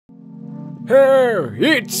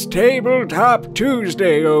It's Tabletop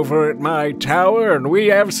Tuesday over at my tower, and we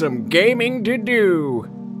have some gaming to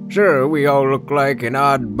do. Sure, we all look like an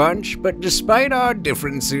odd bunch, but despite our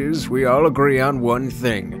differences, we all agree on one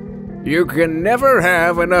thing. You can never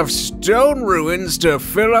have enough stone ruins to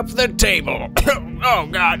fill up the table. Oh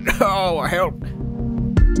God, oh help.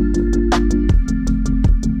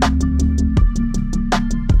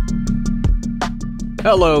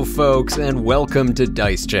 Hello folks, and welcome to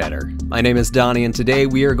Dice Chatter. My name is Donnie, and today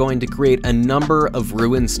we are going to create a number of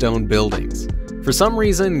ruined stone buildings. For some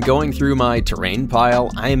reason, going through my terrain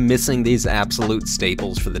pile, I am missing these absolute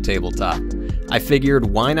staples for the tabletop. I figured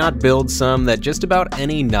why not build some that just about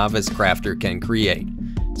any novice crafter can create.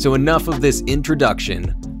 So enough of this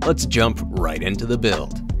introduction, let's jump right into the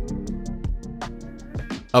build.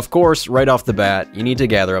 Of course, right off the bat, you need to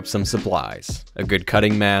gather up some supplies. A good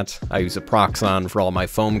cutting mat, I use a Proxxon for all my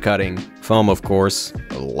foam cutting. Foam, of course,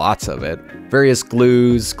 lots of it. Various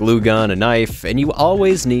glues, glue gun, a knife, and you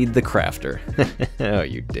always need the crafter. Oh,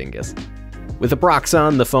 you dingus. With a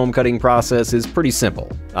Proxxon, the foam cutting process is pretty simple.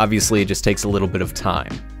 Obviously, it just takes a little bit of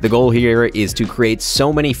time. The goal here is to create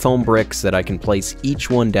so many foam bricks that I can place each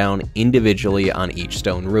one down individually on each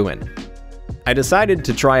stone ruin. I decided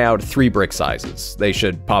to try out 3 brick sizes. They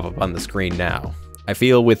should pop up on the screen now. I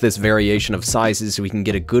feel with this variation of sizes we can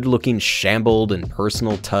get a good looking shambled and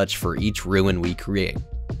personal touch for each ruin we create.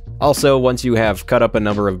 Also, once you have cut up a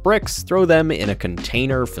number of bricks, throw them in a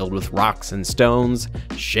container filled with rocks and stones,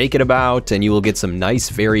 shake it about, and you will get some nice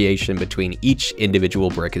variation between each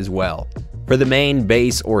individual brick as well. For the main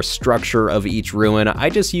base or structure of each ruin, I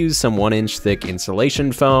just use some 1-inch thick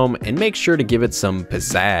insulation foam and make sure to give it some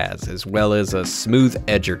pizzazz as well as a smooth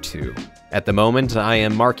edge or two. At the moment, I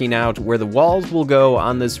am marking out where the walls will go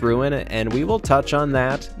on this ruin, and we will touch on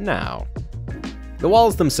that now. The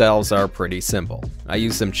walls themselves are pretty simple. I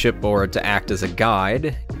use some chipboard to act as a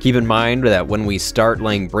guide. Keep in mind that when we start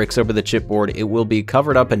laying bricks over the chipboard, it will be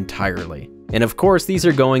covered up entirely. And of course, these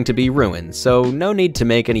are going to be ruins, so no need to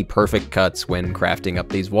make any perfect cuts when crafting up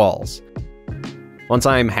these walls. Once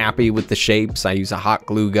I am happy with the shapes, I use a hot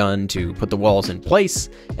glue gun to put the walls in place,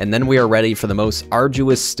 and then we are ready for the most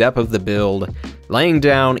arduous step of the build, laying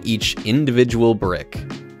down each individual brick.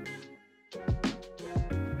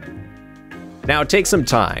 Now, it takes some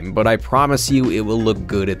time, but I promise you it will look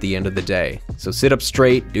good at the end of the day. So sit up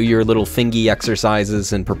straight, do your little fingy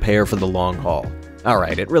exercises, and prepare for the long haul.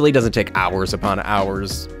 Alright, it really doesn't take hours upon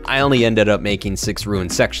hours. I only ended up making 6 ruin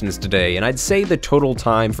sections today, and I'd say the total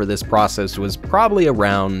time for this process was probably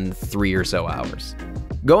around 3 or so hours.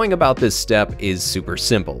 Going about this step is super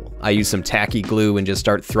simple. I use some tacky glue and just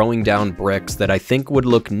start throwing down bricks that I think would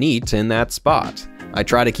look neat in that spot. I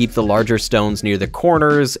try to keep the larger stones near the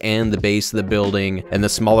corners and the base of the building, and the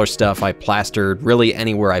smaller stuff I plastered really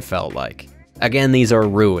anywhere I felt like. Again, these are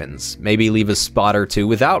ruins. Maybe leave a spot or two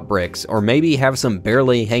without bricks, or maybe have some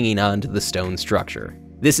barely hanging on to the stone structure.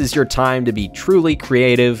 This is your time to be truly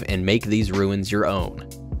creative and make these ruins your own.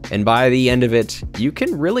 And by the end of it, you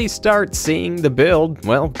can really start seeing the build,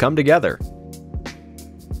 well, come together.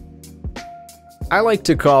 I like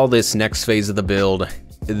to call this next phase of the build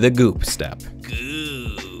the goop step.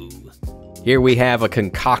 Here we have a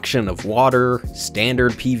concoction of water,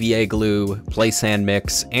 standard PVA glue, play sand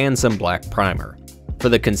mix, and some black primer. For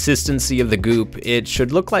the consistency of the goop, it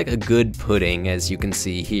should look like a good pudding, as you can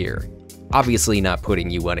see here. Obviously not pudding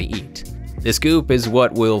you want to eat. This goop is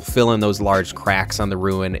what will fill in those large cracks on the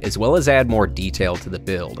ruin, as well as add more detail to the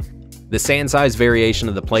build. The sand size variation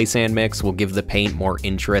of the play sand mix will give the paint more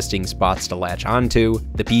interesting spots to latch onto,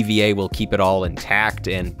 the PVA will keep it all intact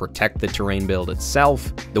and protect the terrain build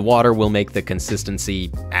itself, the water will make the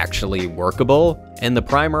consistency actually workable, and the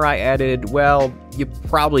primer I added, well, you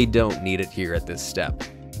probably don't need it here at this step.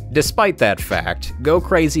 Despite that fact, go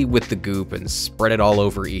crazy with the goop and spread it all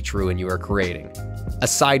over each ruin you are creating. A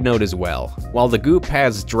side note as well, while the goop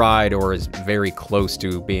has dried or is very close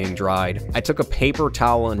to being dried, I took a paper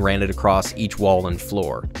towel and ran it across each wall and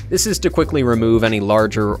floor. This is to quickly remove any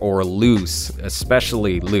larger or loose,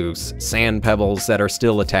 especially loose, sand pebbles that are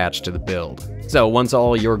still attached to the build. So once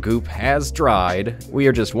all your goop has dried, we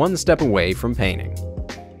are just one step away from painting.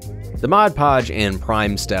 The Mod Podge and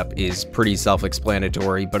Prime step is pretty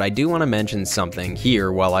self-explanatory, but I do want to mention something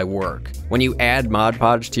here while I work. When you add Mod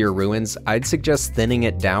Podge to your ruins, I'd suggest thinning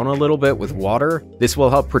it down a little bit with water. This will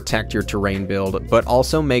help protect your terrain build, but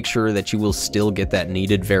also make sure that you will still get that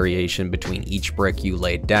needed variation between each brick you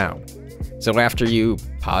laid down. So after you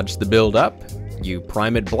podge the build up, you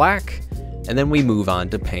prime it black, and then we move on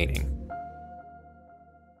to painting.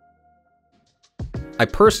 I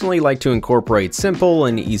personally like to incorporate simple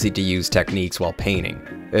and easy to use techniques while painting.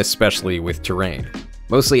 especially with terrain.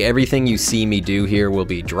 Mostly everything you see me do here will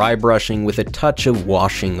be dry brushing with a touch of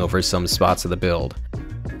washing over some spots of the build.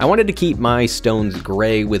 I wanted to keep my stones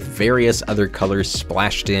gray with various other colors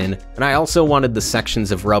splashed in, and I also wanted the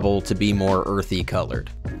sections of rubble to be more earthy colored.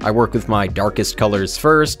 I work with my darkest colors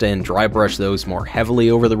first and dry brush those more heavily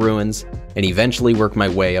over the ruins, and eventually work my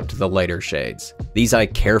way up to the lighter shades. These I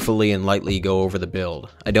carefully and lightly go over the build.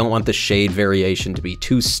 I don't want the shade variation to be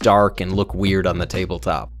too stark and look weird on the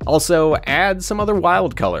tabletop. Also, add some other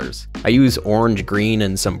wild colors. I use orange, green,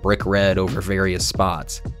 and some brick red over various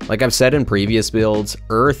spots. Like I've said in previous builds,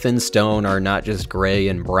 earth and stone are not just gray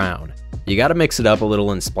and brown. You gotta mix it up a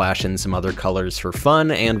little and splash in some other colors for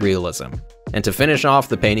fun and realism. And to finish off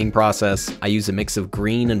the painting process, I use a mix of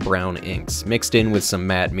green and brown inks, mixed in with some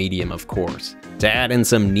matte medium of course, to add in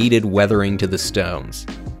some needed weathering to the stones.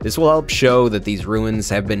 This will help show that these ruins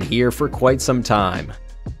have been here for quite some time.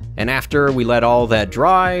 And after we let all that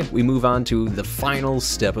dry, we move on to the final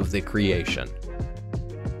step of the creation.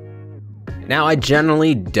 Now, I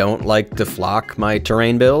generally don't like to flock my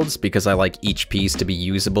terrain builds because I like each piece to be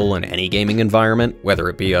usable in any gaming environment, whether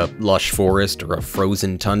it be a lush forest or a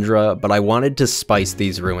frozen tundra, but I wanted to spice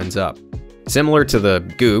these ruins up. Similar to the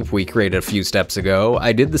goop we created a few steps ago,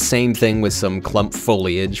 I did the same thing with some clump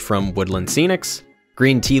foliage from Woodland Scenics,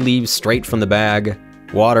 green tea leaves straight from the bag,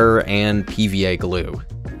 water, and PVA glue.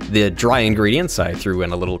 The dry ingredients I threw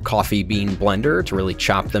in a little coffee bean blender to really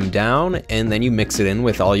chop them down, and then you mix it in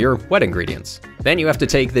with all your wet ingredients. Then you have to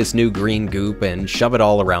take this new green goop and shove it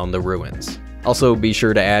all around the ruins. Also, be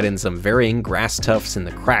sure to add in some varying grass tufts in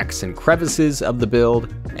the cracks and crevices of the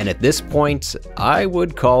build, and at this point, I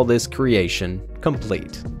would call this creation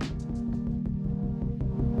complete.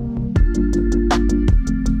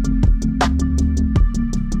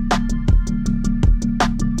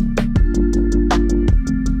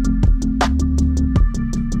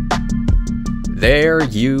 There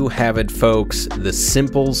you have it, folks, the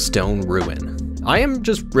simple stone ruin. I am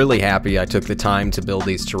just really happy I took the time to build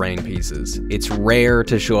these terrain pieces. It's rare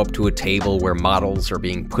to show up to a table where models are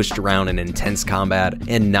being pushed around in intense combat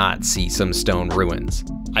and not see some stone ruins.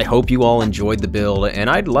 I hope you all enjoyed the build, and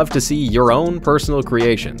I'd love to see your own personal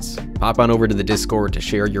creations. Pop on over to the Discord to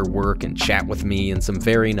share your work and chat with me and some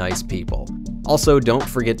very nice people. Also, don't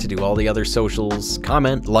forget to do all the other socials,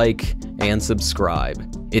 comment, like, and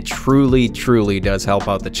subscribe. It truly, truly does help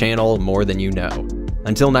out the channel more than you know.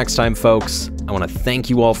 Until next time, folks, I want to thank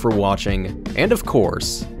you all for watching, and of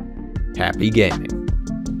course, happy gaming.